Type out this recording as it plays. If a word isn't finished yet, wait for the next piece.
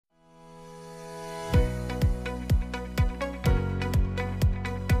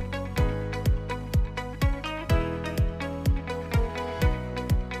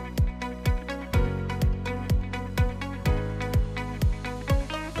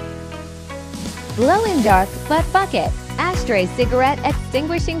Glow-in-Dark Butt Bucket Ashtray Cigarette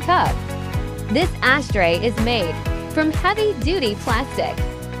Extinguishing Cup. This ashtray is made from heavy-duty plastic.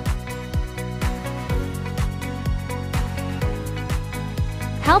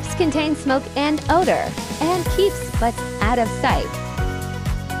 Helps contain smoke and odor, and keeps butts out of sight.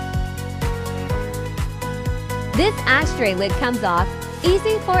 This ashtray lid comes off,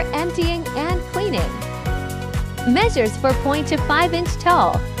 easy for emptying and cleaning. Measures 4 to 5 inch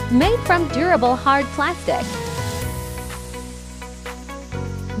tall, made from durable hard plastic.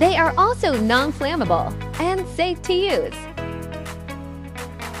 They are also non-flammable and safe to use.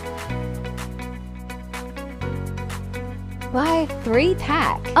 Buy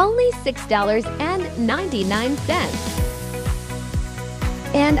 3-pack, only $6.99.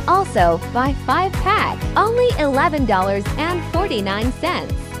 And also buy 5-pack, only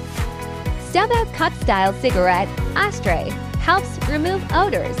 $11.49. Stub-out cut-style cigarette ashtray helps remove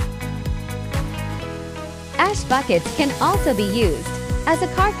odors. Ash buckets can also be used as a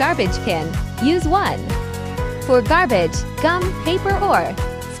car garbage can. Use one for garbage, gum, paper, or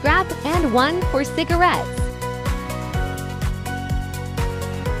scrap, and one for cigarettes.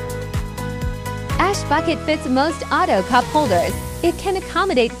 Ash bucket fits most auto cup holders. It can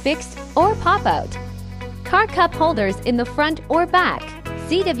accommodate fixed or pop-out car cup holders in the front or back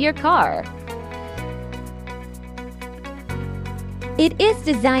seat of your car. It is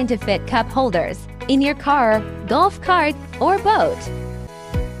designed to fit cup holders in your car, golf cart, or boat.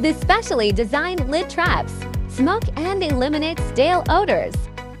 The specially designed lid traps smoke and eliminate stale odors,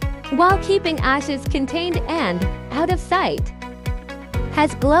 while keeping ashes contained and out of sight.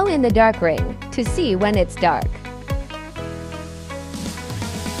 Has glow-in-the-dark ring to see when it's dark.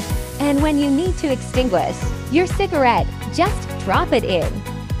 And when you need to extinguish your cigarette, just drop it in.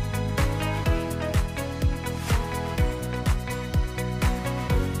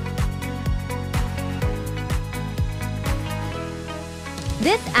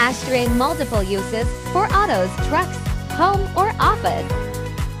 This ashtray multiple uses for autos, trucks, home, or office.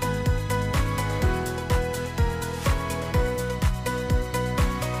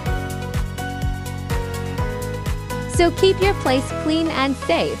 So keep your place clean and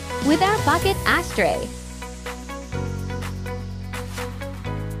safe with our bucket ashtray.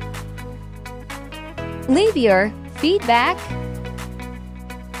 Leave your feedback,